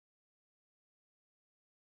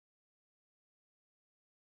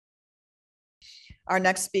Our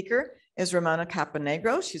next speaker is Ramona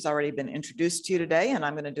Caponegro. She's already been introduced to you today, and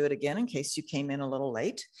I'm going to do it again in case you came in a little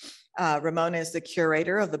late. Ramona is the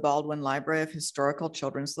curator of the Baldwin Library of Historical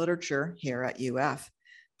Children's Literature here at UF.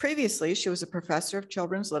 Previously, she was a professor of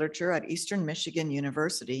children's literature at Eastern Michigan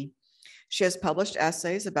University. She has published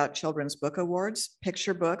essays about children's book awards,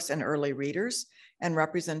 picture books and early readers, and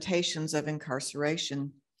representations of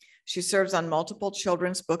incarceration. She serves on multiple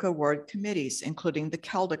Children's Book Award committees, including the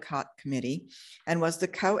Caldecott Committee, and was the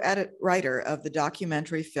co-writer of the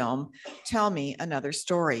documentary film, Tell Me Another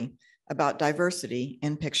Story, about diversity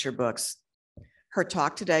in picture books. Her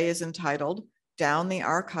talk today is entitled, Down the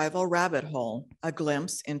Archival Rabbit Hole, a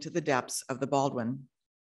Glimpse into the Depths of the Baldwin.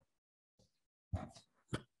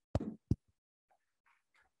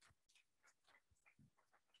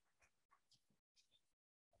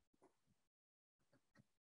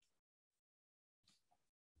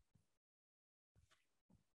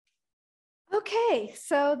 Okay,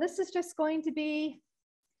 so this is just going to be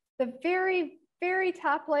the very, very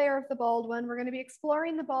top layer of the Baldwin. We're going to be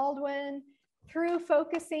exploring the Baldwin through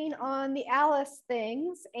focusing on the Alice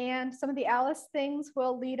things, and some of the Alice things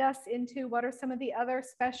will lead us into what are some of the other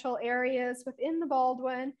special areas within the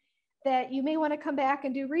Baldwin that you may want to come back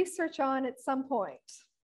and do research on at some point.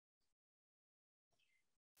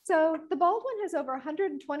 So the Baldwin has over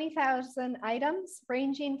 120,000 items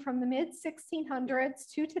ranging from the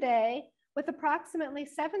mid-1600s to today, with approximately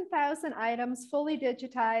 7,000 items fully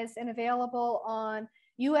digitized and available on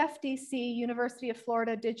UFDC, University of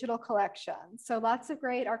Florida digital collections. So lots of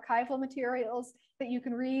great archival materials that you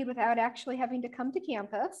can read without actually having to come to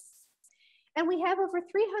campus. And we have over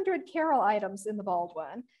 300 Carroll items in the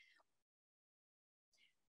Baldwin.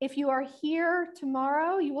 If you are here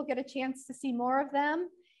tomorrow, you will get a chance to see more of them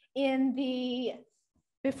in the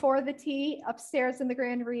before the tea upstairs in the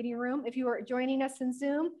grand reading room. If you are joining us in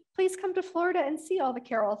Zoom, please come to Florida and see all the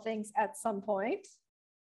Carroll things at some point.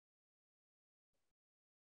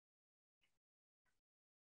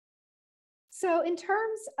 So in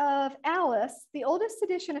terms of Alice, the oldest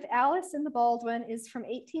edition of Alice in the Baldwin is from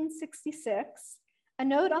 1866. A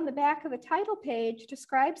note on the back of the title page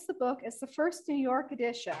describes the book as the first New York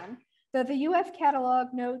edition, though the UF catalog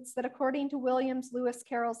notes that according to Williams Lewis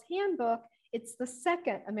Carroll's handbook, it's the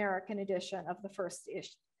second American edition of the first issue,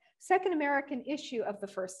 second American issue of the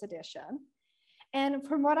first edition. And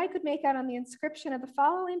from what I could make out on the inscription of the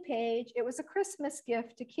following page, it was a Christmas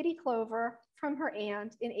gift to Kitty Clover from her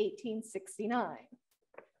aunt in 1869.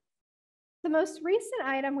 The most recent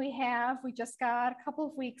item we just got a couple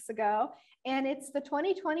of weeks ago, and it's the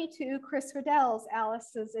 2022 Chris Riddell's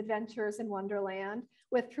Alice's Adventures in Wonderland,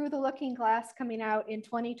 with Through the Looking Glass coming out in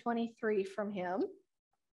 2023 from him.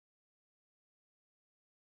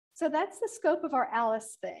 So that's the scope of our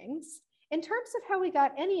Alice things. In terms of how we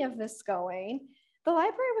got any of this going, the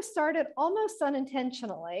library was started almost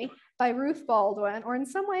unintentionally by Ruth Baldwin, or in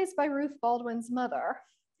some ways by Ruth Baldwin's mother.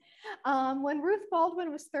 When Ruth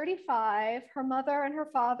Baldwin was 35, her mother and her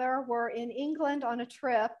father were in England on a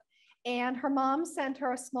trip, and her mom sent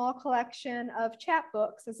her a small collection of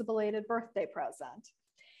chapbooks as a belated birthday present.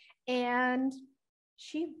 And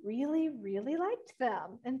she really, really liked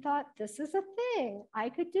them and thought, this is a thing, I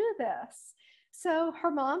could do this. So her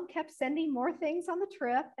mom kept sending more things on the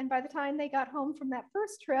trip. And by the time they got home from that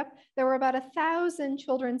first trip, there were about 1,000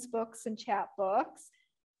 children's books and chapbooks.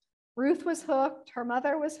 Ruth was hooked, her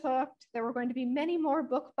mother was hooked. There were going to be many more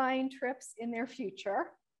book buying trips in their future.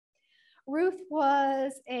 Ruth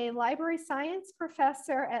was a library science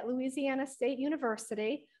professor at Louisiana State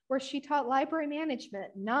University, where she taught library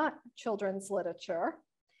management, not children's literature.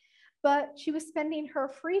 But she was spending her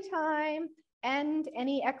free time and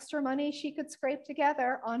any extra money she could scrape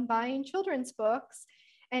together on buying children's books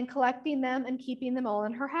and collecting them and keeping them all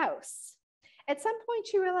in her house. At some point,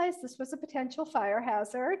 she realized this was a potential fire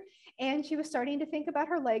hazard, and she was starting to think about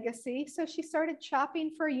her legacy. So she started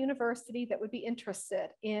shopping for a university that would be interested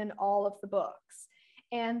in all of the books.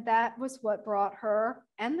 And that was what brought her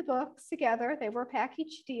and the books together. They were a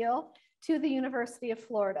package deal to the University of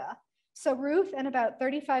Florida. So Ruth and about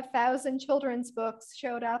 35,000 children's books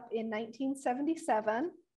showed up in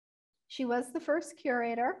 1977. She was the first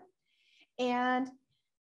curator. And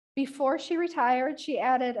before she retired, she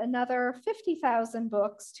added another 50,000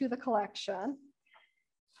 books to the collection.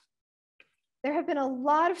 There have been a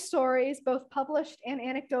lot of stories, both published and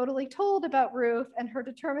anecdotally told, about Ruth and her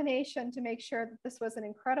determination to make sure that this was an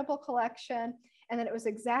incredible collection and that it was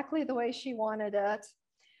exactly the way she wanted it.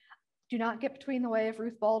 Do not get between the way of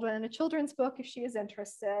Ruth Baldwin and a children's book if she is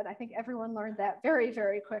interested. I think everyone learned that very,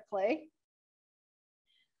 very quickly.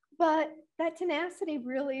 But that tenacity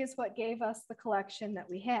really is what gave us the collection that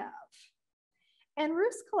we have. And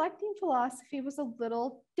Ruth's collecting philosophy was a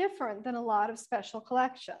little different than a lot of special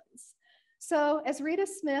collections. So as Rita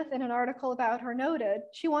Smith in an article about her noted,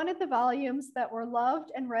 she wanted the volumes that were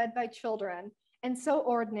loved and read by children and so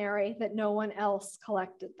ordinary that no one else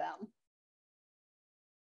collected them.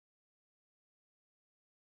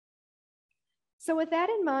 So with that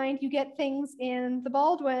in mind, you get things in the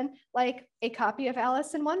Baldwin, like a copy of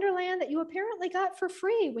Alice in Wonderland that you apparently got for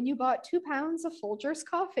free when you bought 2 pounds of Folgers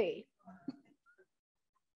coffee.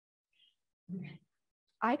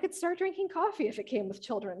 I could start drinking coffee if it came with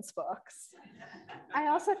children's books. I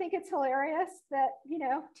also think it's hilarious that, you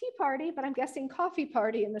know, tea party, but I'm guessing coffee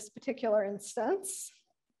party in this particular instance.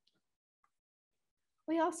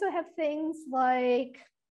 We also have things like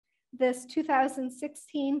this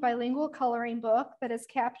 2016 bilingual coloring book that has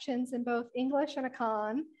captions in both English and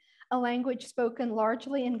Akan, a language spoken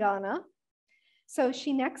largely in Ghana. So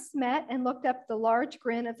she next met and looked up the large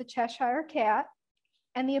grin of the Cheshire Cat,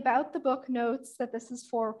 and the about the book notes that this is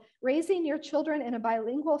for raising your children in a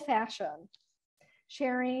bilingual fashion,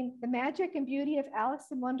 sharing the magic and beauty of Alice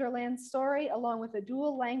in Wonderland's story along with a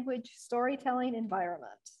dual language storytelling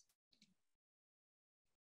environment.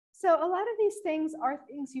 So a lot of these things are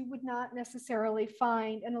things you would not necessarily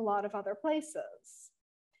find in a lot of other places.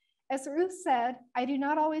 As Ruth said, I do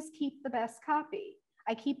not always keep the best copy.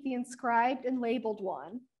 I keep the inscribed and labeled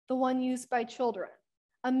one, the one used by children.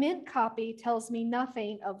 A mint copy tells me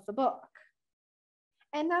nothing of the book.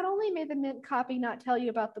 And not only may the mint copy not tell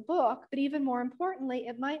you about the book, but even more importantly,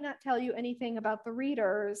 it might not tell you anything about the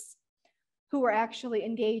readers who are actually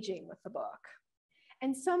engaging with the book.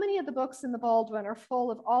 And so many of the books in the Baldwin are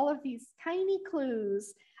full of all of these tiny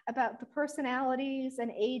clues about the personalities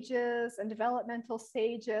and ages and developmental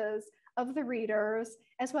stages of the readers,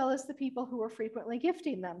 as well as the people who are frequently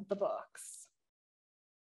gifting them the books.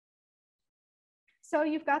 So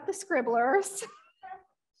you've got the scribblers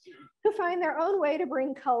who find their own way to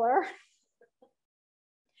bring color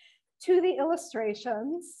to the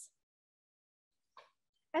illustrations,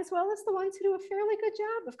 as well as the ones who do a fairly good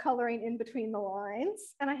job of coloring in between the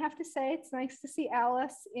lines. And I have to say, it's nice to see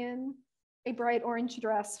Alice in a bright orange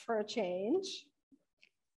dress for a change.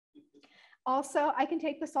 Also, I can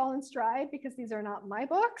take this all in stride because these are not my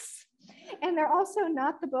books. And they're also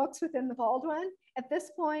not the books within the Baldwin. At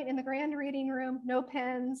this point in the grand reading room, no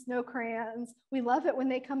pens, no crayons. We love it when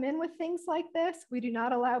they come in with things like this. We do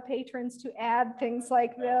not allow patrons to add things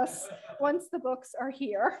like this once the books are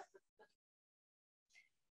here.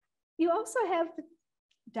 You also have the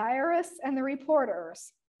diarists and the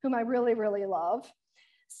reporters, whom I really, really love.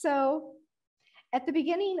 So at the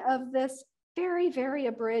beginning of this very, very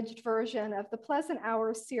abridged version of the Pleasant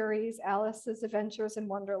Hours series, Alice's Adventures in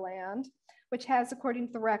Wonderland, which has, according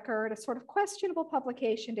to the record, a sort of questionable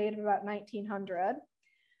publication date of about 1900.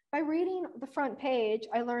 By reading the front page,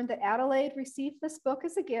 I learned that Adelaide received this book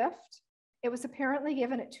as a gift. It was apparently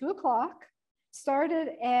given at 2 o'clock, started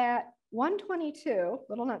at 1:22, a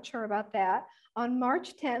little not sure about that, on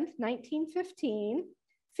March 10th, 1915,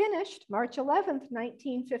 finished March 11th,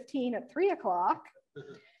 1915 at 3 o'clock.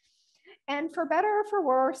 And for better or for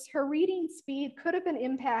worse, her reading speed could have been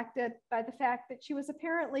impacted by the fact that she was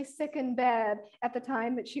apparently sick in bed at the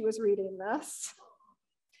time that she was reading this.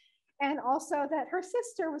 And also that her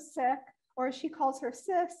sister was sick, or she calls her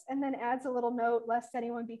sis, and then adds a little note, lest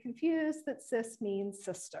anyone be confused, that sis means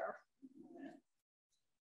sister.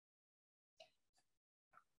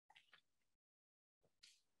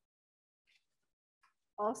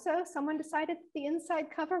 Also, someone decided that the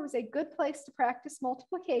inside cover was a good place to practice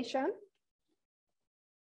multiplication.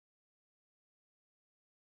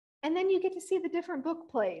 And then you get to see the different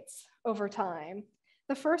book plates over time.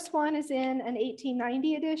 The first one is in an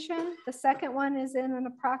 1890 edition. The second one is in an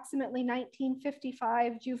approximately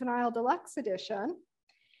 1955 Juvenile Deluxe edition.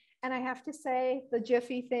 And I have to say, the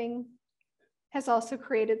Jiffy thing has also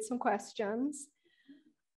created some questions.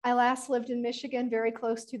 I last lived in Michigan, very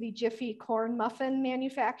close to the Jiffy corn muffin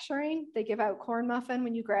manufacturing. They give out corn muffin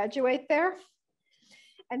when you graduate there.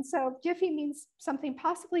 And so Jiffy means something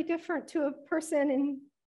possibly different to a person in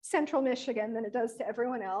central Michigan than it does to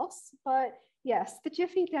everyone else. But yes, the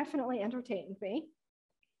Jiffy definitely entertained me.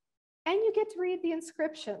 And you get to read the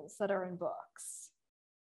inscriptions that are in books.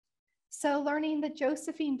 So learning that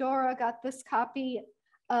Josephine Dora got this copy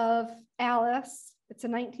of Alice, it's a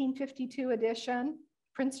 1952 edition,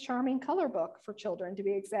 Prince Charming color book for children to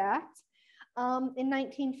be exact, in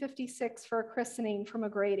 1956 for a christening from a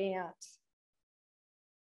great aunt.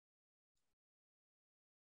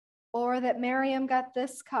 Or that Miriam got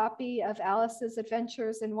this copy of Alice's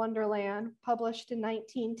Adventures in Wonderland, published in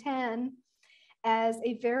 1910, as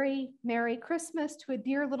a very Merry Christmas to a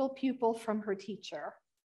dear little pupil from her teacher.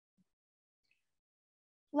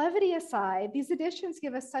 Levity aside, these editions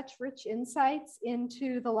give us such rich insights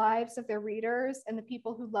into the lives of their readers and the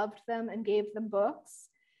people who loved them and gave them books.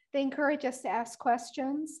 They encourage us to ask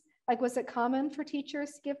questions, like, was it common for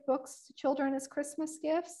teachers to give books to children as Christmas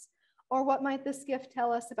gifts? Or what might this gift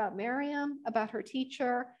tell us about Miriam, about her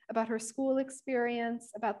teacher, about her school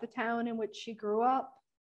experience, about the town in which she grew up?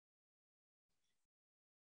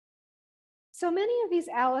 So many of these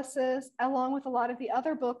Alices, along with a lot of the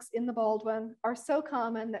other books in the Baldwin, are so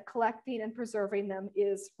common that collecting and preserving them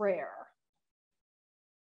is rare.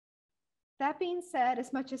 That being said,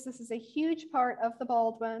 as much as this is a huge part of the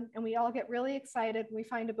Baldwin, and we all get really excited when we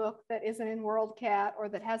find a book that isn't in WorldCat or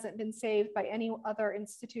that hasn't been saved by any other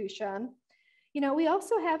institution, you know, we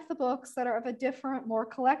also have the books that are of a different, more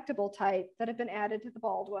collectible type that have been added to the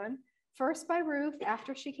Baldwin. First by Ruth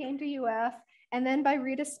after she came to UF, and then by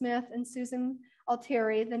Rita Smith and Susan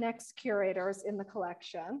Altieri, the next curators in the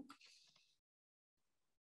collection.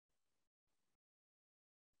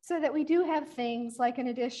 So that we do have things like an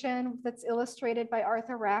edition that's illustrated by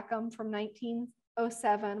Arthur Rackham from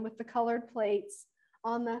 1907 with the colored plates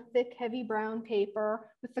on the thick, heavy brown paper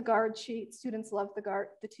with the guard sheets. Students love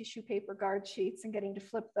the tissue paper guard sheets and getting to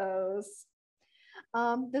flip those.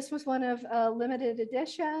 This was one of a limited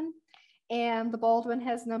edition, and the Baldwin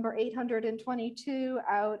has number 822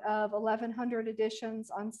 out of 1,100 editions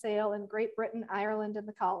on sale in Great Britain, Ireland, and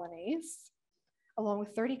the colonies, along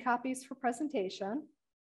with 30 copies for presentation.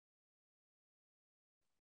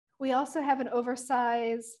 We also have an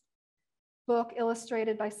oversized book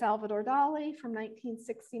illustrated by Salvador Dali from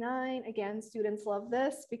 1969. Again, students love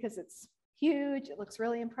this because it's huge. It looks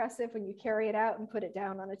really impressive when you carry it out and put it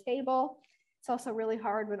down on a table. It's also really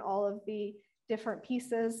hard when all of the different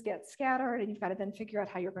pieces get scattered and you've got to then figure out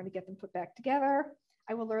how you're going to get them put back together.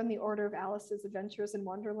 I will learn the order of Alice's Adventures in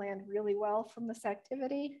Wonderland really well from this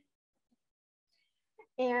activity.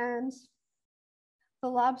 And the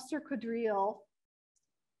lobster quadrille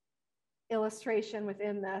illustration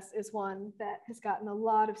within this is one that has gotten a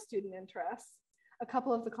lot of student interest. A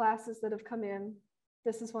couple of the classes that have come in,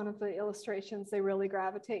 this is one of the illustrations they really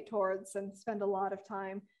gravitate towards and spend a lot of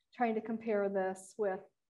time trying to compare this with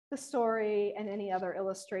the story and any other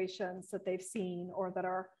illustrations that they've seen or that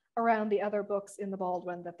are around the other books in the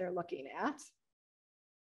Baldwin that they're looking at.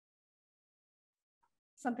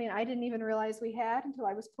 Something I didn't even realize we had until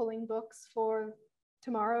I was pulling books for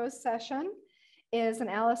tomorrow's session is an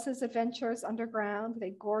Alice's Adventures Underground, with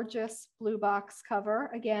a gorgeous blue box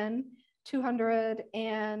cover. Again,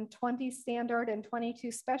 220 standard and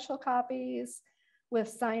 22 special copies with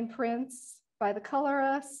signed prints by the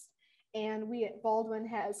colorist. And we at Baldwin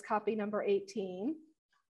has copy number 18.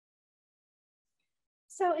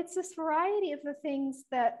 So it's this variety of the things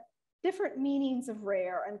that different meanings of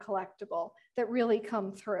rare and collectible that really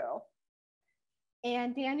come through.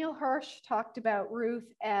 And Daniel Hirsch talked about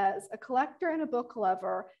Ruth as a collector and a book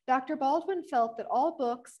lover. Dr. Baldwin felt that all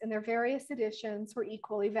books in their various editions were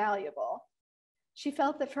equally valuable. She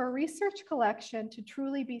felt that for a research collection to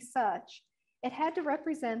truly be such, it had to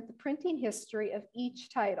represent the printing history of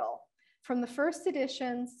each title, from the first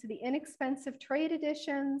editions to the inexpensive trade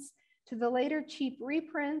editions, to the later cheap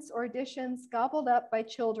reprints or editions gobbled up by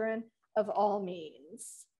children of all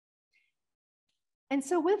means. And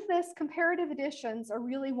so with this, comparative editions are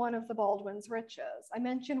really one of the Baldwin's riches. I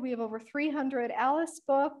mentioned we have over 300 Alice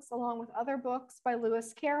books, along with other books by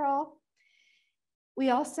Lewis Carroll.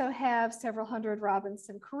 We also have several hundred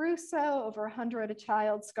Robinson Crusoe, over 100 A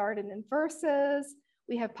Child's Garden and Verses.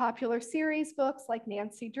 We have popular series books like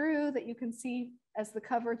Nancy Drew that you can see as the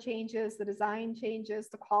cover changes, the design changes,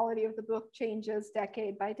 the quality of the book changes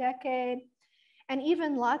decade by decade. And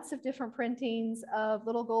even lots of different printings of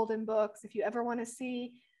little golden books. If you ever want to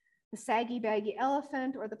see the saggy baggy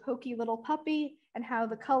elephant or the pokey little puppy and how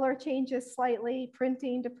the color changes slightly,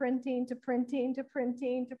 printing to printing to printing to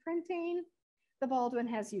printing to printing, the Baldwin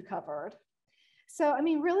has you covered. So, I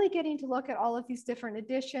mean, really getting to look at all of these different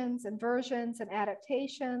editions and versions and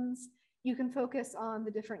adaptations. You can focus on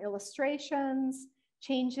the different illustrations,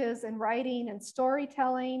 changes in writing and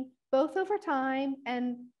storytelling, both over time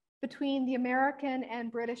and between the American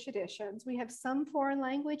and British editions. We have some foreign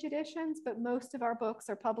language editions, but most of our books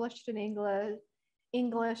are published in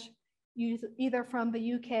English, either from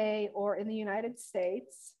the UK or in the United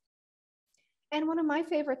States. And one of my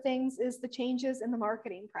favorite things is the changes in the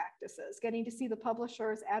marketing practices, getting to see the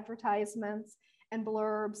publishers' advertisements and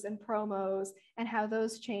blurbs and promos and how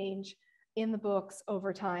those change in the books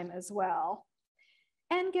over time as well.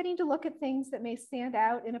 And getting to look at things that may stand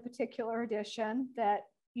out in a particular edition that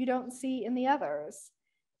you don't see in the others,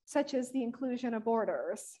 such as the inclusion of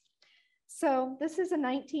borders. So this is a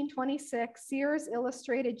 1926 Sears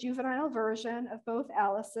Illustrated juvenile version of both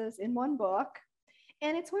Alice's in one book.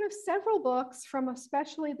 And it's one of several books from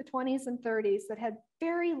especially the 20s and 30s that had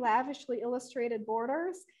very lavishly illustrated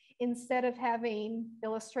borders instead of having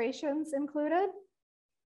illustrations included.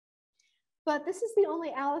 But this is the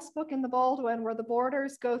only Alice book in the Baldwin where the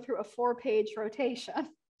borders go through a 4-page rotation.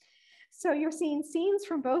 So you're seeing scenes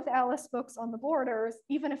from both Alice books on the borders,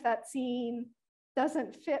 even if that scene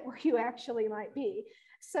doesn't fit where you actually might be.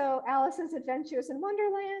 So Alice's Adventures in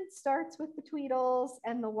Wonderland starts with the Tweedles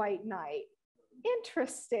and the White Knight.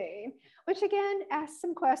 Interesting, which again asks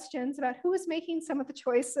some questions about who was making some of the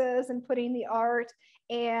choices and putting the art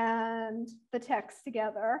and the text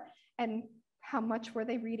together, and how much were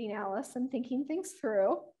they reading Alice and thinking things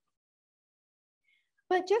through.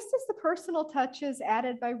 But just as the personal touches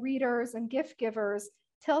added by readers and gift givers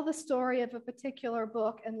tell the story of a particular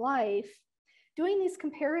book and life, doing these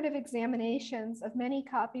comparative examinations of many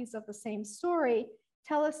copies of the same story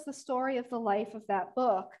tell us the story of the life of that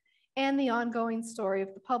book and the ongoing story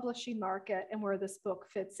of the publishing market and where this book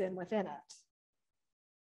fits in within it.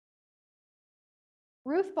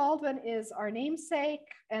 Ruth Baldwin is our namesake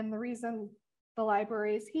and the reason the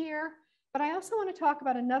library is here, but I also want to talk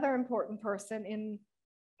about another important person in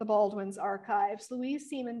the Baldwin's archives, Louise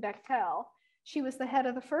Seaman Bechtel. She was the head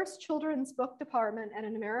of the first children's book department at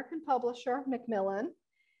an American publisher, Macmillan.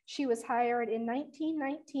 She was hired in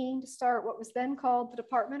 1919 to start what was then called the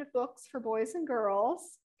Department of Books for Boys and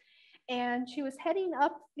Girls. And she was heading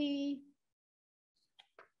up the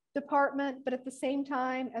department, but at the same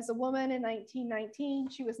time, as a woman in 1919,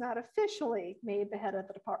 she was not officially made the head of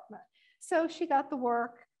the department. So she got the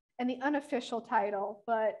work and the unofficial title,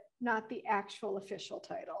 but not the actual official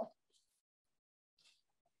title.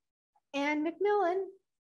 And Macmillan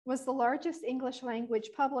was the largest English language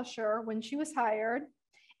publisher when she was hired.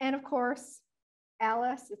 And of course,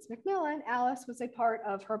 Alice, it's Macmillan, Alice was a part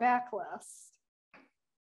of her backlist.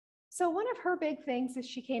 So one of her big things as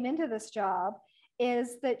she came into this job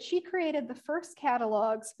is that she created the first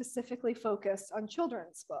catalog specifically focused on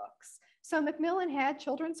children's books. So Macmillan had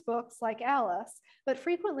children's books like Alice, but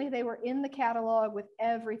frequently they were in the catalog with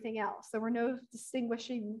everything else. There were no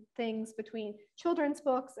distinguishing things between children's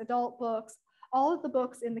books, adult books. All of the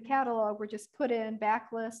books in the catalog were just put in,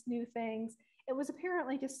 backlist, new things. It was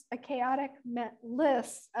apparently just a chaotic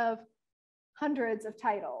list of hundreds of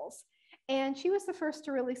titles. And she was the first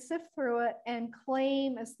to really sift through it and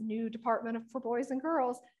claim, as the new Department for Boys and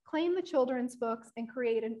Girls, claim the children's books and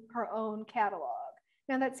create her own catalog.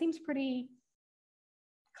 Now that seems pretty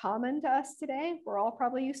common to us today. We're all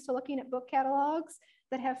probably used to looking at book catalogs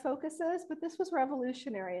that have focuses, but this was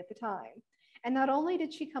revolutionary at the time. And not only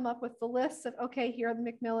did she come up with the list of, okay, here are the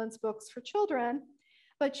Macmillan's books for children,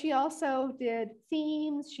 but she also did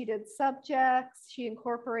themes, she did subjects, she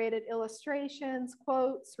incorporated illustrations,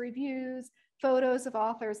 quotes, reviews, photos of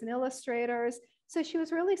authors and illustrators. So she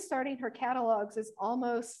was really starting her catalogs as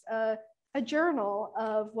almost a journal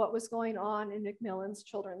of what was going on in Macmillan's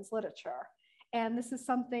children's literature. And this is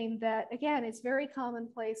something that, again, is very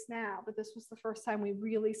commonplace now, but this was the first time we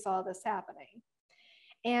really saw this happening.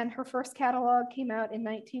 And her first catalog came out in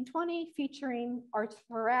 1920 featuring Arthur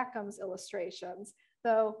Rackham's illustrations,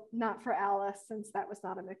 though not for Alice, since that was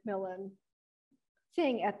not a Macmillan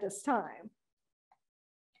thing at this time.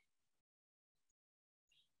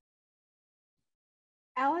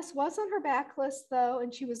 Alice was on her backlist though,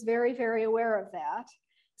 and she was very, very aware of that.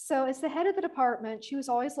 So as the head of the department, she was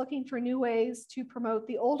always looking for new ways to promote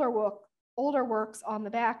the older works on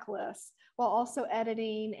the backlist, while also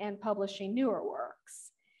editing and publishing newer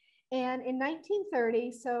works. And in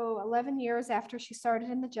 1930, so 11 years after she started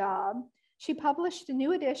in the job, she published a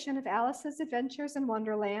new edition of Alice's Adventures in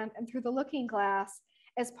Wonderland and Through the Looking Glass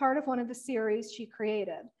as part of one of the series she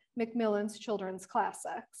created, Macmillan's Children's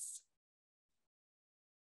Classics.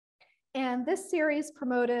 And this series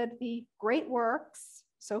promoted the great works,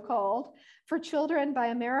 so-called, for children by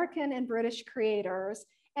American and British creators.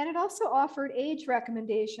 And it also offered age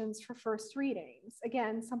recommendations for first readings.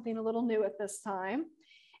 Again, something a little new at this time.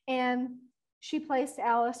 And she placed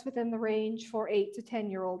Alice within the range for 8 to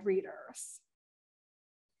 10-year-old readers.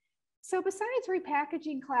 So besides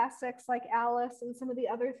repackaging classics like Alice and some of the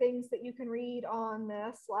other things that you can read on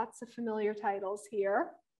this, lots of familiar titles here,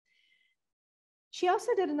 she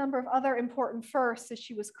also did a number of other important firsts as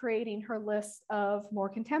she was creating her list of more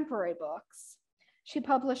contemporary books. She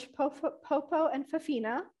published Popo and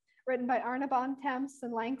Fafina, written by Arna Bontemps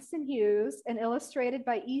and Langston Hughes, and illustrated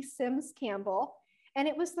by E. Sims Campbell. And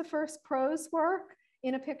it was the first prose work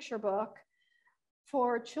in a picture book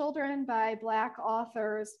for children by Black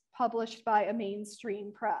authors published by a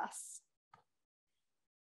mainstream press.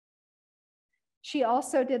 She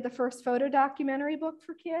also did the first photo documentary book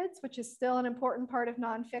for kids, which is still an important part of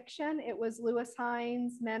nonfiction. It was Lewis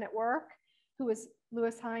Hines' Men at Work,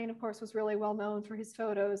 Lewis Hine, of course, was really well known for his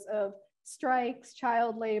photos of strikes,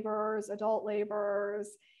 child laborers, adult laborers.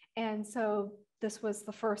 And so this was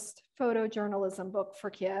the first photojournalism book for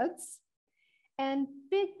kids. And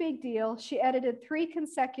big deal, she edited 3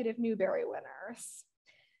 consecutive Newbery winners.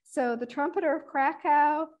 So The Trumpeter of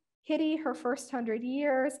Krakow, Hitty, Her First 100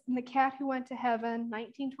 Years, and The Cat Who Went to Heaven,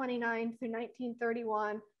 1929 through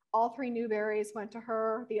 1931. All 3 Newberys went to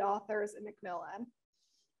her, the authors, and Macmillan.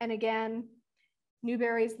 And again,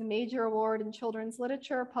 Newbery is the major award in children's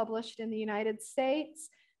literature published in the United States.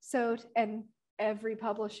 So, and every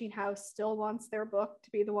publishing house still wants their book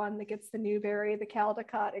to be the one that gets the Newbery, the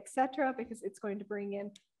Caldecott, etc., because it's going to bring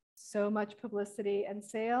in so much publicity and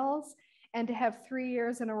sales. And to have 3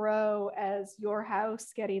 years in a row as your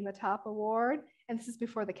house getting the top award, and this is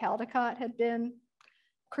before the Caldecott had been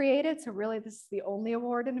created, so really this is the only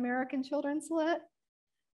award in American children's lit.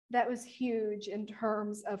 That was huge in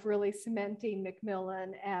terms of really cementing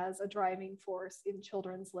Macmillan as a driving force in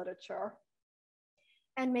children's literature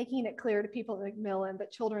and making it clear to people at Macmillan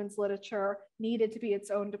that children's literature needed to be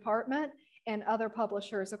its own department. And other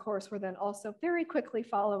publishers, of course, were then also very quickly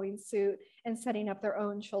following suit and setting up their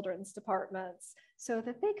own children's departments so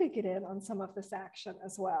that they could get in on some of this action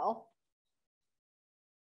as well.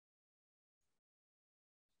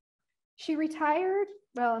 She retired,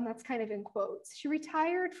 well, and that's kind of in quotes, she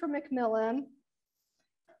retired from Macmillan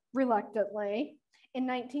reluctantly in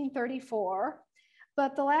 1934,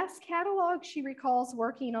 but the last catalog she recalls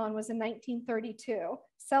working on was in 1932,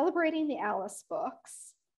 celebrating the Alice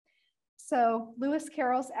books. So Lewis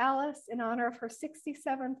Carroll's Alice in honor of her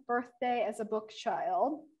 67th birthday as a book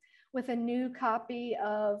child, with a new copy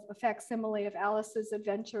of a facsimile of Alice's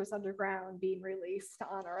Adventures Underground being released to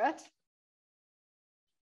honor it.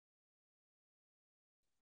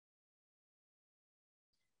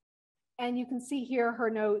 And you can see here her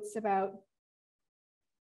notes about,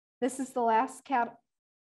 this is the last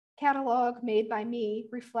catalog made by me,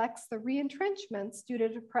 reflects the reentrenchments due to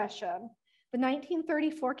depression. The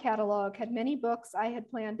 1934 catalog had many books I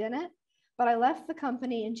had planned in it, but I left the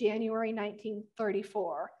company in January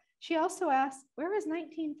 1934. She also asked, where is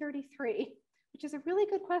 1933? Which is a really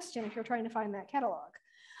good question if you're trying to find that catalog.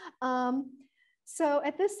 So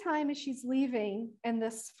at this time, as she's leaving, and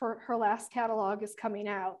this for her last catalog is coming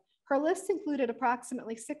out, her list included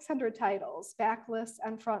approximately 600 titles, backlist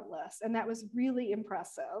and frontlist, and that was really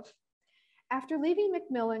impressive. After leaving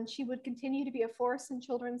Macmillan, she would continue to be a force in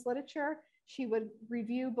children's literature. She would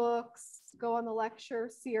review books, go on the lecture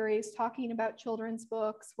series, talking about children's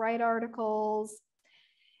books, write articles,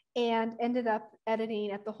 and ended up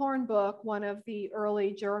editing at the Hornbook, one of the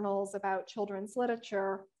early journals about children's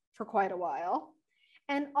literature, for quite a while.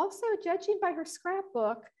 And also, judging by her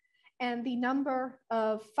scrapbook and the number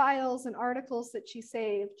of files and articles that she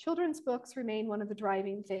saved, children's books remain one of the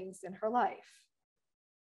driving things in her life.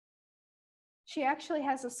 She actually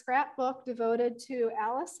has a scrapbook devoted to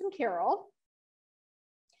Alice and Carroll.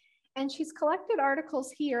 And she's collected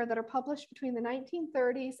articles here that are published between the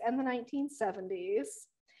 1930s and the 1970s.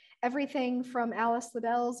 Everything from Alice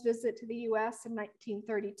Liddell's visit to the US in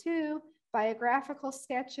 1932, biographical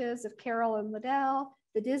sketches of Carroll and Liddell,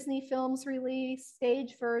 the Disney films release,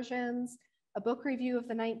 stage versions, a book review of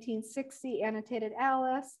the 1960 annotated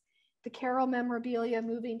Alice, the Carroll memorabilia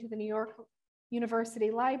moving to the New York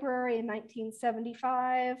University Library in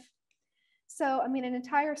 1975. So, I mean, an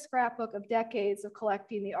entire scrapbook of decades of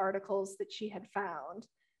collecting the articles that she had found.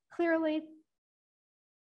 Clearly,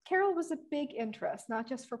 Carroll was a big interest, not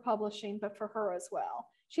just for publishing, but for her as well.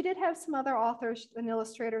 She did have some other authors and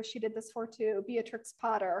illustrators she did this for too, Beatrix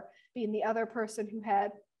Potter being the other person who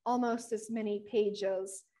had almost as many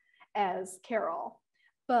pages as Carroll.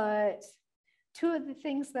 But two of the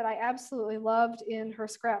things that I absolutely loved in her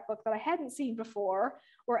scrapbook that I hadn't seen before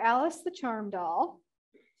were Alice the Charm Doll.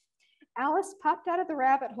 Alice popped out of the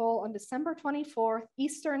rabbit hole on December 24th,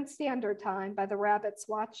 Eastern Standard Time by the rabbit's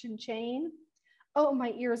watch and chain. Oh,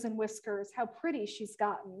 my ears and whiskers, how pretty she's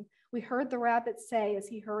gotten, we heard the rabbit say as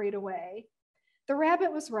he hurried away. The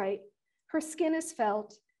rabbit was right. Her skin is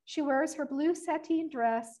felt. She wears her blue sateen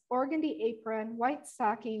dress, organdy apron, white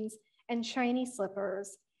stockings, and shiny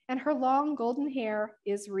slippers, and her long golden hair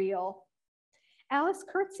is real. Alice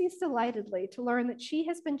curtsies delightedly to learn that she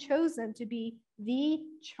has been chosen to be the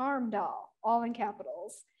charm doll, all in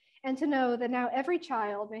capitals, and to know that now every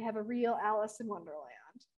child may have a real Alice in Wonderland.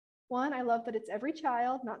 One, I love that it's every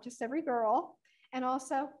child, not just every girl. And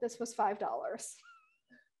also, this was $5.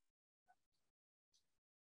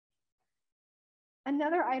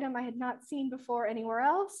 Another item I had not seen before anywhere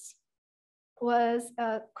else was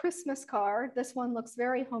a Christmas card. This one looks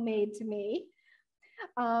very homemade to me.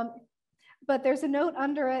 But there's a note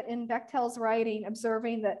under it in Bechtel's writing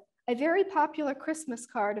observing that a very popular Christmas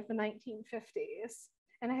card of the 1950s.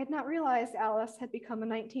 And I had not realized Alice had become a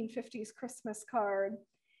 1950s Christmas card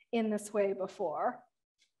in this way before.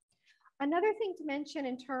 Another thing to mention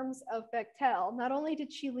in terms of Bechtel, not only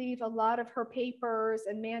did she leave a lot of her papers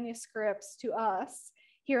and manuscripts to us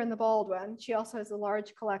here in the Baldwin, she also has a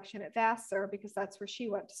large collection at Vassar because that's where she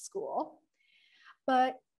went to school.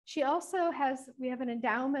 But she also has, we have an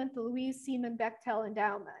endowment, the Louise Seaman Bechtel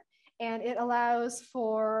Endowment, and it allows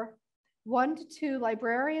for 1 to 2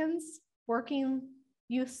 librarians, working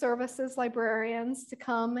youth services librarians, to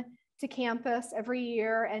come to campus every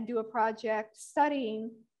year and do a project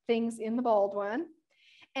studying things in the Baldwin.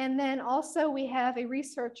 And then also we have a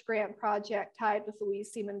research grant project tied with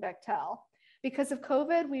Louise Seaman Bechtel. Because of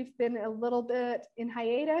COVID, we've been a little bit in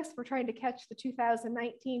hiatus. We're trying to catch the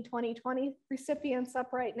 2019-2020 recipients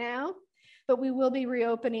up right now, but we will be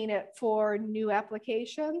reopening it for new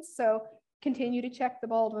applications. So continue to check the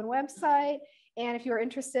Baldwin website. And if you're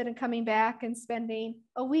interested in coming back and spending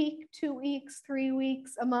a week, 2 weeks, 3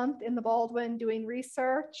 weeks, a month in the Baldwin doing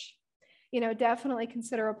research, definitely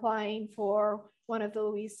consider applying for one of the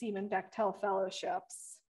Louise Seaman Bechtel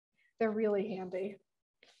fellowships. They're really handy.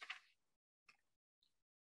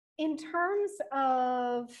 In terms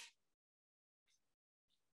of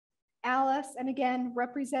Alice, and again,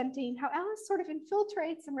 representing how Alice sort of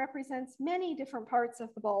infiltrates and represents many different parts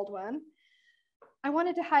of the Baldwin, I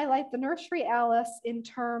wanted to highlight the nursery Alice in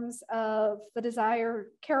terms of the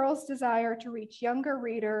desire, Carroll's desire to reach younger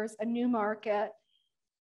readers, a new market,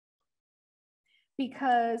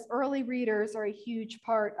 because early readers are a huge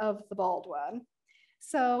part of the Baldwin.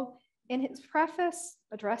 So in his preface,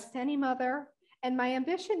 addressed to any mother, and my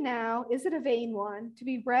ambition now, is it a vain one, to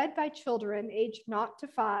be read by children aged 0 to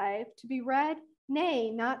 5, to be read, nay,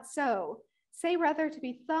 not so. Say rather to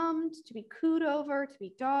be thumbed, to be cooed over, to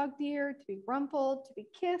be dog-eared, to be rumpled, to be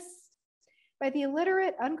kissed by the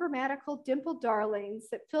illiterate, ungrammatical, dimpled darlings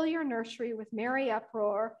that fill your nursery with merry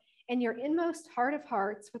uproar and your inmost heart of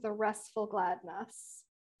hearts with a restful gladness.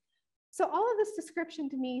 So all of this description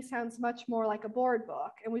to me sounds much more like a board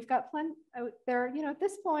book. And we've got plenty there, at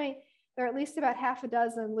this point, there are at least about half a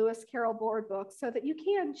dozen Lewis Carroll board books so that you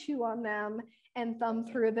can chew on them and thumb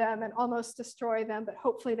through them and almost destroy them, but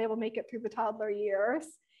hopefully they will make it through the toddler years.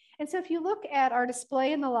 And so if you look at our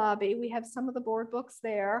display in the lobby, we have some of the board books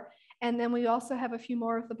there, and then we also have a few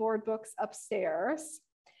more of the board books upstairs.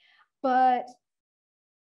 But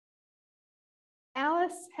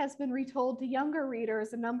Alice has been retold to younger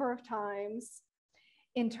readers a number of times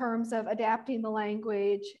in terms of adapting the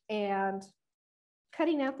language and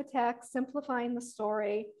cutting out the text, simplifying the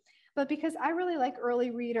story. But because I really like early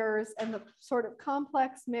readers and the sort of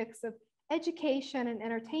complex mix of education and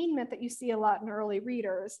entertainment that you see a lot in early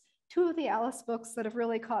readers, 2 of the Alice books that have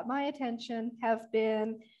really caught my attention have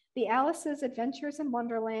been the Alice's Adventures in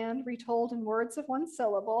Wonderland, retold in words of 1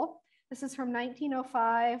 syllable. This is from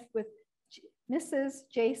 1905 with Mrs.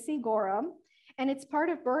 J.C. Gorham, and it's part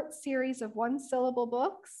of Bert's series of 1-syllable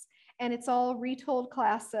books, and it's all retold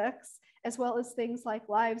classics, as well as things like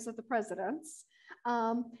Lives of the Presidents,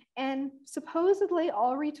 and supposedly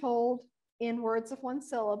all retold in words of 1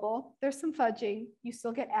 syllable. There's some fudging. You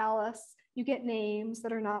still get Alice. You get names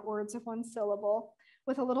that are not words of 1 syllable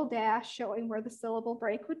with a little dash showing where the syllable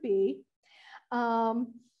break would be.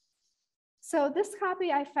 So this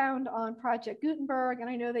copy I found on Project Gutenberg, and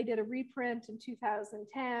I know they did a reprint in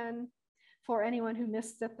 2010 for anyone who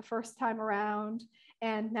missed it the first time around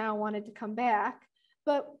and now wanted to come back.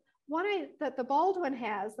 But one that the Baldwin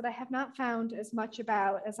has that I have not found as much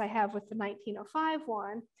about as I have with the 1905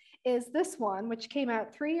 one is this one, which came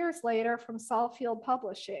out 3 years later from Saalfeld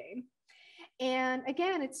Publishing. And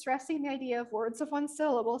again, it's stressing the idea of words of 1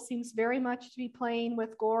 syllable, seems very much to be playing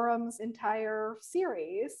with Gorham's entire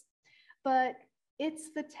series, but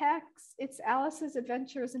it's the text, it's Alice's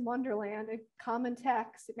Adventures in Wonderland, a common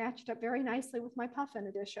text. It matched up very nicely with my Puffin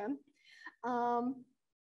edition. And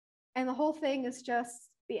the whole thing is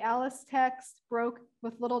just the Alice text broke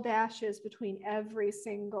with little dashes between every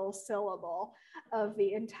single syllable of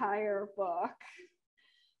the entire book,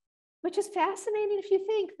 which is fascinating if you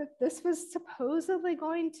think that this was supposedly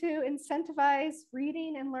going to incentivize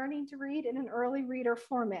reading and learning to read in an early reader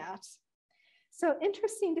format. So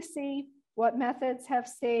interesting to see what methods have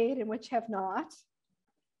stayed and which have not.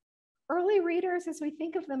 Early readers, as we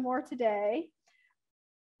think of them more today,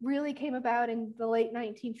 really came about in the late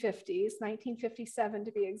 1950s, 1957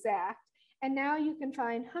 to be exact. And now you can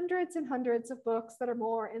find hundreds and hundreds of books that are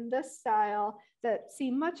more in this style that see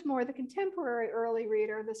much more the contemporary early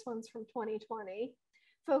reader. This one's from 2020,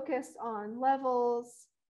 focused on levels,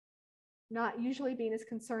 not usually being as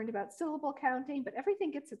concerned about syllable counting, but everything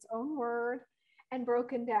gets its own word and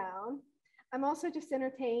broken down. I'm also just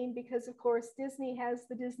entertained because, of course, Disney has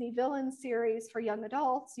the Disney Villains series for young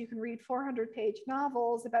adults. You can read 400-page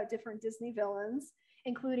novels about different Disney villains,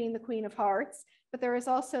 including the Queen of Hearts. But there is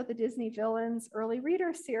also the Disney Villains Early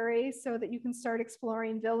Reader series so that you can start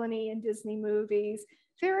exploring villainy in Disney movies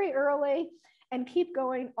very early and keep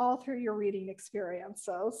going all through your reading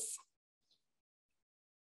experiences.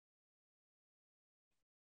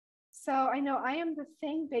 So I know I am the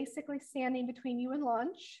thing basically standing between you and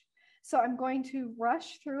lunch. So I'm going to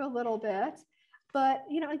rush through a little bit. But,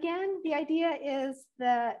 you know, again, the idea is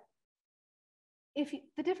that if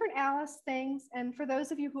the different Alice things, and for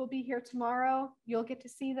those of you who will be here tomorrow, you'll get to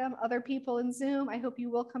see them. Other people in Zoom, I hope you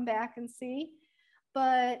will come back and see.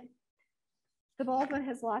 But the Baldwin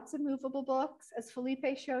has lots of movable books. As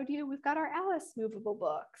Felipe showed you, we've got our Alice movable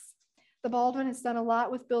books. The Baldwin has done a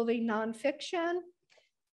lot with building nonfiction.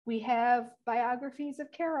 We have biographies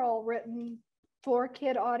of Carroll written for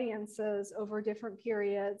kid audiences over different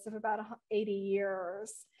periods of about 80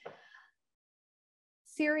 years.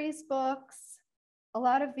 Series books, a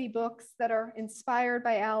lot of the books that are inspired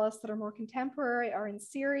by Alice that are more contemporary are in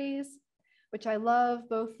series, which I love,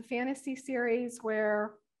 both the fantasy series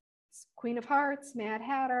where Queen of Hearts, Mad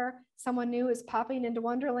Hatter, someone new is popping into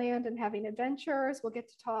Wonderland and having adventures. We'll get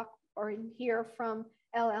to talk or hear from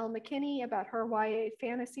L.L. McKinney about her YA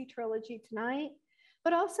fantasy trilogy tonight.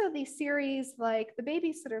 But also these series like The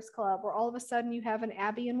Babysitter's Club, where all of a sudden you have an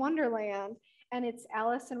Abby in Wonderland, and it's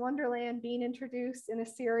Alice in Wonderland being introduced in a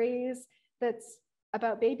series that's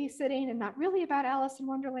about babysitting and not really about Alice in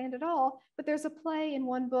Wonderland at all, but there's a play in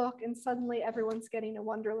one book and suddenly everyone's getting a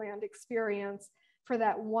Wonderland experience for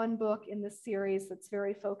that one book in the series that's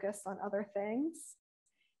very focused on other things.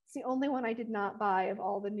 It's the only one I did not buy of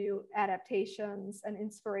all the new adaptations and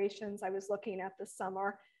inspirations I was looking at this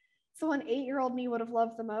summer. So one 8-year-old me would have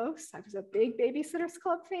loved the most. I was a big Babysitter's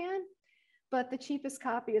Club fan, but the cheapest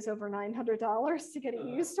copy is over $900 to get a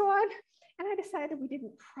used one. And I decided we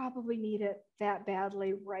didn't probably need it that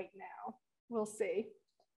badly right now. We'll see.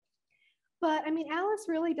 But I mean, Alice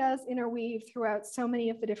really does interweave throughout so many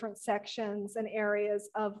of the different sections and areas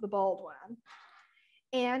of the Baldwin.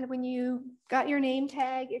 And when you got your name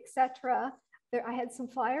tag, etc., I had some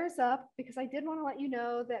flyers up because I did want to let you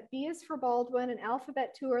know that B is for Baldwin, an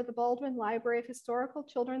alphabet tour, the Baldwin Library of Historical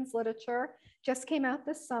Children's Literature, just came out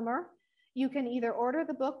this summer. You can either order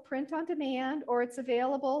the book print on demand, or it's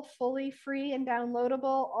available fully free and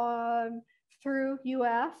downloadable through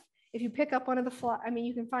UF. If you pick up one of the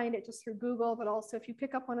you can find it just through Google, but also if you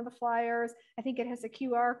pick up one of the flyers, I think it has a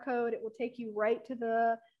QR code. It will take you right to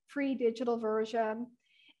the free digital version.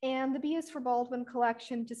 And the B is for Baldwin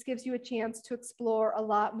collection just gives you a chance to explore a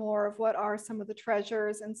lot more of what are some of the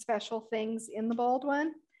treasures and special things in the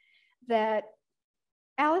Baldwin that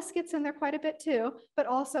Alice gets in there quite a bit too, but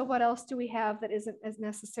also what else do we have that isn't as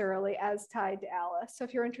necessarily as tied to Alice? So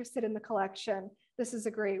if you're interested in the collection, this is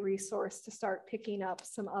a great resource to start picking up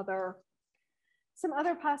some other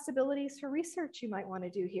possibilities for research you might want to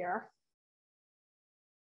do here.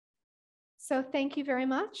 So thank you very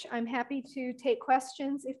much. I'm happy to take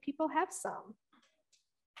questions if people have some.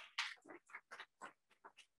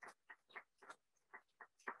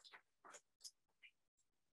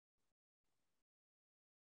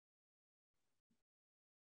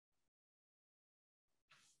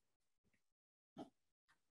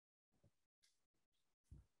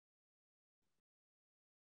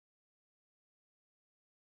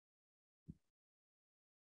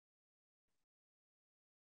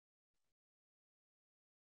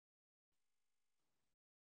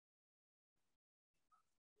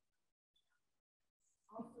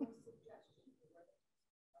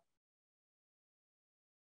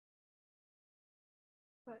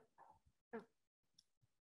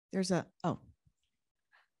 There's a, oh.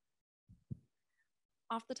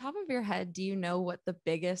 Off the top of your head, do you know what the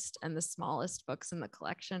biggest and the smallest books in the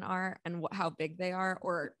collection are and how big they are?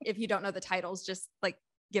 Or if you don't know the titles, just like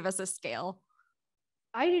give us a scale.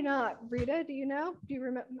 I do not. Rita, do you know? Do you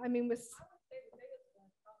remember? I mean, with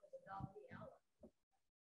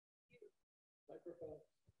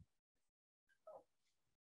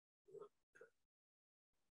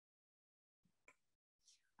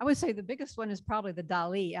I would say the biggest one is probably the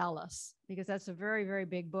Dali Alice, because that's a very, very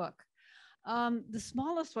big book. The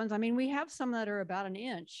smallest ones, I mean, we have some that are about an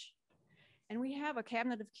inch. And we have a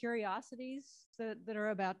cabinet of curiosities that are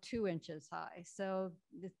about 2 inches high. So,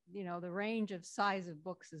 you know, the range of size of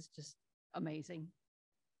books is just amazing.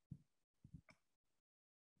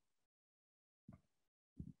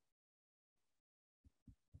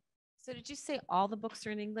 So did you say all the books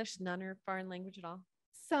are in English? None are foreign language at all?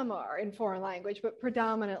 Some are in foreign language, but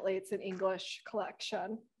predominantly it's an English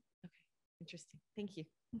collection. Okay, interesting. Thank you.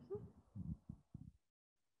 Mhm.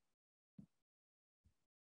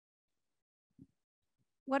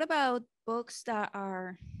 What about books that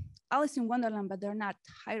are Alice in Wonderland, but they're not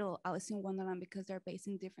titled Alice in Wonderland because they're based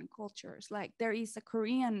in different cultures? Like there is a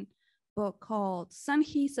Korean book called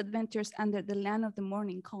Sunhee's Adventures Under the Land of the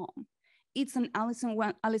Morning Calm. It's an Alice in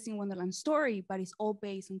Wonderland story, but it's all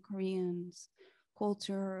based on Korean's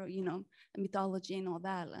culture, you know, mythology and all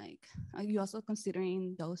that. Like, are you also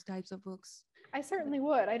considering those types of books? I certainly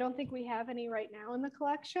would. I don't think we have any right now in the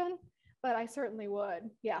collection, but I certainly would.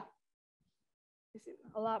 Yeah. There's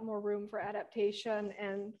a lot more room for adaptation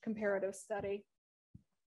and comparative study.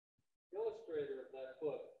 The illustrator of that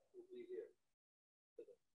book will be here.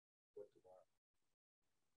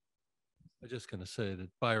 I'm just going to say that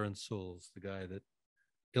Byron Sewell's the guy that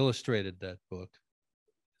illustrated that book,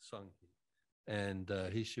 Sung, and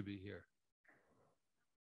he should be here.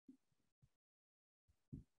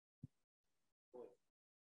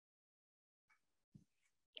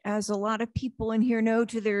 As a lot of people in here know,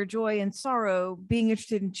 to their joy and sorrow, being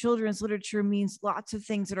interested in children's literature means lots of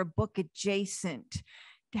things that are book adjacent.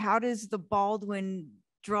 How does the Baldwin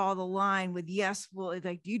draw the line with, yes, well,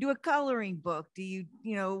 like, do you do a coloring book? Do you,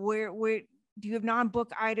 you know, where do you have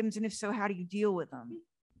non-book items? And if so, how do you deal with them?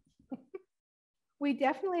 We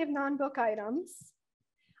definitely have non-book items.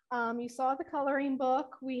 You saw the coloring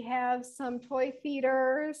book. We have some toy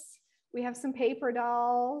theaters. We have some paper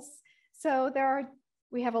dolls. So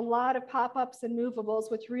we have a lot of pop-ups and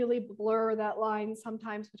movables, which really blur that line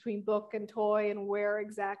sometimes between book and toy and where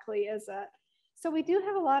exactly is it. So we do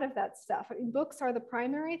have a lot of that stuff. I mean, books are the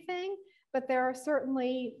primary thing, but there are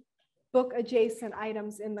certainly book adjacent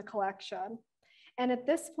items in the collection. And at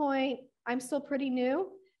this point, I'm still pretty new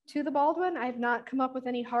to the Baldwin. I've not come up with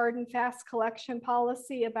any hard and fast collection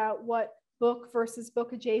policy about what book versus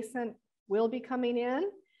book adjacent will be coming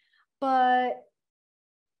in. But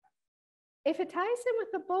if it ties in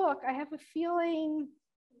with the book, I have a feeling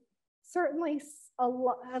certainly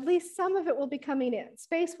at least some of it will be coming in.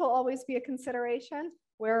 Space will always be a consideration.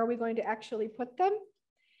 Where are we going to actually put them?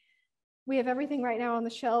 We have everything right now on the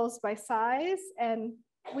shelves by size. And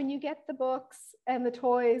when you get the books and the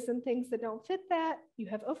toys and things that don't fit that, you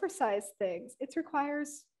have oversized things. It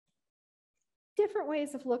requires different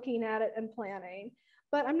ways of looking at it and planning,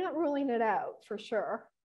 but I'm not ruling it out for sure.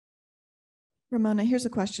 Ramona, here's a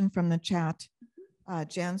question from the chat.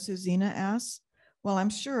 Jan Suzina asks, well, I'm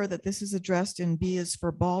sure that this is addressed in B is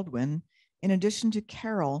for Baldwin. In addition to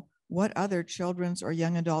Carroll, what other children's or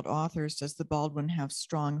young adult authors does the Baldwin have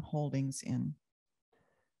strong holdings in?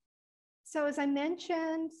 So as I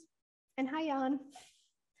mentioned, and hi, Jan.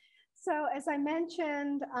 So as I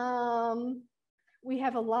mentioned, we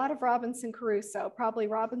have a lot of Robinson Crusoe. Probably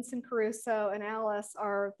Robinson Crusoe and Alice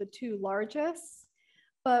are the 2 largest,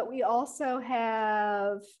 but we also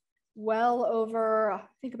have well over, I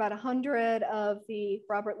think about 100 of the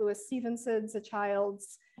Robert Louis Stevenson's A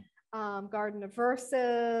Child's Garden of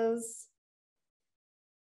Verses.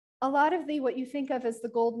 A lot of what you think of as the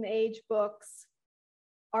Golden Age books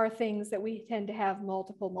are things that we tend to have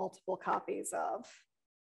multiple copies of,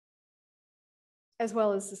 as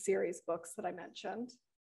well as the series books that I mentioned.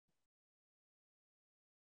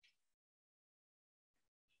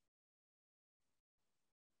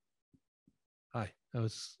 Hi, that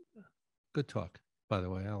was good talk, by the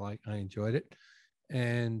way. I enjoyed it.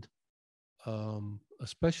 And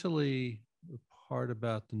especially the part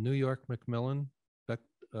about the New York Macmillan,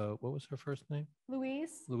 what was her first name?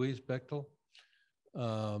 Louise? Louise Bechtel.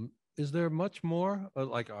 Is there much more,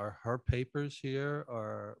 like are her papers here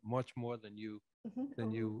are much more than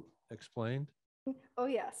you explained? Oh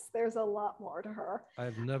yes, there's a lot more to her.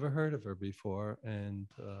 I've never heard of her before, and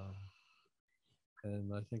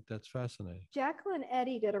I think that's fascinating. Jacqueline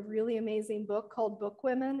Eddy did a really amazing book called Book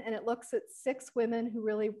Women, and it looks at 6 women who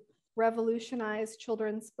really revolutionized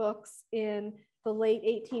children's books in the late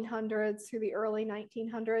 1800s through the early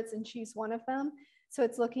 1900s, and she's one of them. So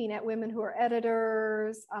it's looking at women who are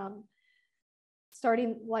editors,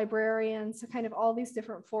 starting librarians, so kind of all these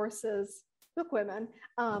different forces, book women,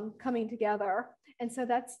 coming together. And so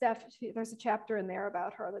that's definitely, there's a chapter in there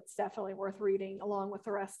about her that's definitely worth reading along with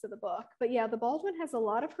the rest of the book. But yeah, the Baldwin has a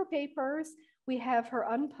lot of her papers. We have her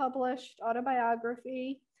unpublished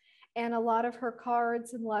autobiography, And a lot of her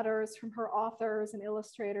cards and letters from her authors and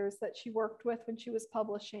illustrators that she worked with when she was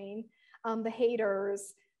publishing. The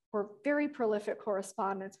Haters were very prolific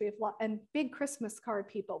correspondents. We have and big Christmas card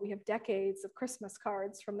people. We have decades of Christmas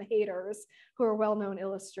cards from the Haters, who are well-known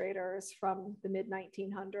illustrators from the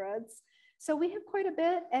mid-1900s. So we have quite a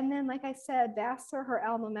bit. And then, like I said, Vassar, her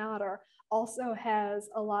alma mater, also has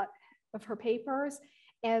a lot of her papers,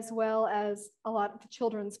 as well as a lot of the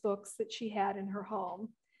children's books that she had in her home.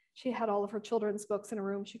 She had all of her children's books in a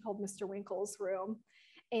room she called Mr. Winkle's room,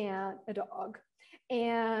 and a dog.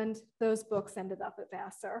 And those books ended up at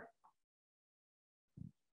Vassar.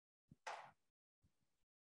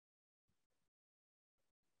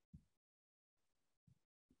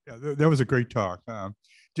 Yeah, that was a great talk.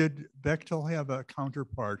 Did Bechtel have a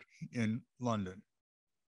counterpart in London?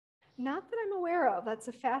 Not that I'm aware of. That's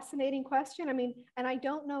a fascinating question. I mean, and I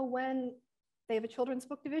don't know when they have a children's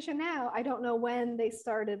book division now. I don't know when they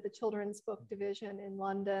started the children's book division in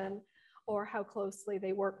London, or how closely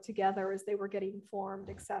they worked together as they were getting formed,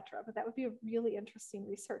 etc. But that would be a really interesting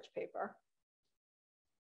research paper.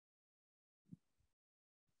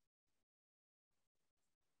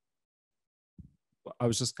 I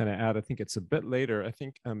was just going to add, I think it's a bit later. I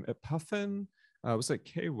think at Puffin, was it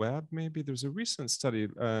K Webb maybe? There's a recent study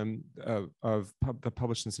of the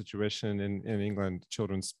publishing situation in England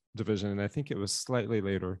children's division, and I think it was slightly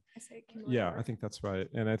later. Yeah, I think that's right.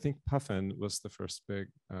 And I think Puffin was the first big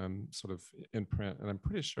sort of imprint, and I'm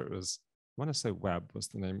pretty sure it was, I want to say Webb was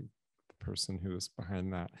the name of the person who was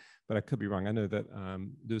behind that, but I could be wrong. I know that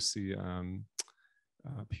Lucy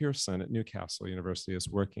Pearson at Newcastle University is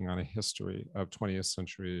working on a history of 20th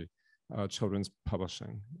century children's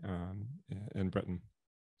publishing in Britain.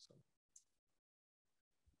 So.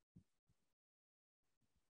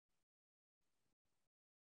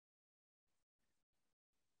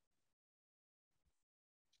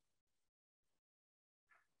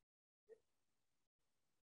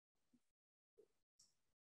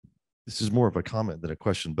 This is more of a comment than a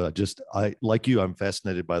question, but like you, I'm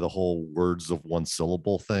fascinated by the whole words of one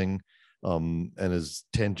syllable thing. And as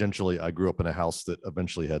tangentially, I grew up in a house that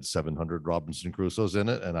eventually had 700 Robinson Crusoes in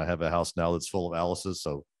it. And I have a house now that's full of Alice's.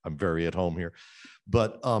 So I'm very at home here.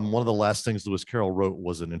 But one of the last things Lewis Carroll wrote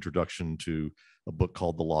was an introduction to a book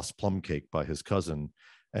called The Lost Plum Cake by his cousin.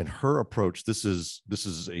 And her approach, this is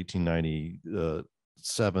 1897,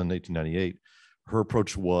 1898. Her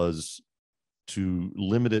approach was to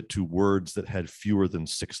limit it to words that had fewer than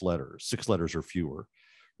 6 letters, 6 letters or fewer,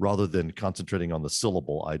 rather than concentrating on the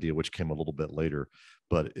syllable idea, which came a little bit later.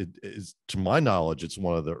 But it is, to my knowledge, it's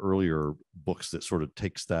one of the earlier books that sort of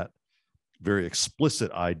takes that very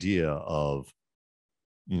explicit idea of,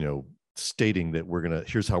 stating that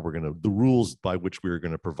here's how we're gonna, the rules by which we're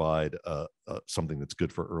gonna provide something that's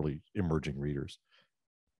good for early emerging readers.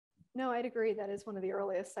 No, I'd agree. That is one of the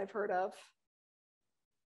earliest I've heard of.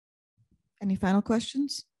 Any final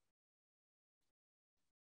questions?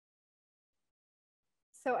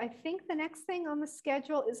 So I think the next thing on the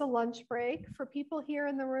schedule is a lunch break for people here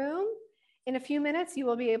in the room. In a few minutes, you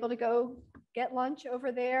will be able to go get lunch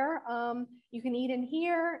over there. You can eat in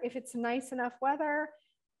here. If it's nice enough weather,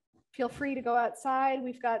 feel free to go outside.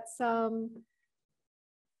 We've got some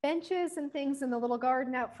benches and things in the little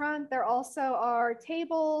garden out front. There also are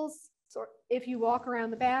tables. So if you walk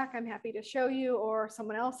around the back, I'm happy to show you, or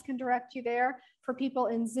someone else can direct you there. For people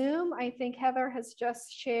in Zoom, I think Heather has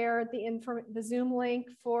just shared the Zoom link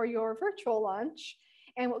for your virtual lunch,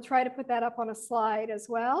 and we'll try to put that up on a slide as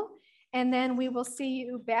well. And then we will see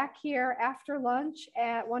you back here after lunch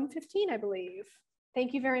at 1:15, I believe.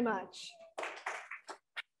 Thank you very much.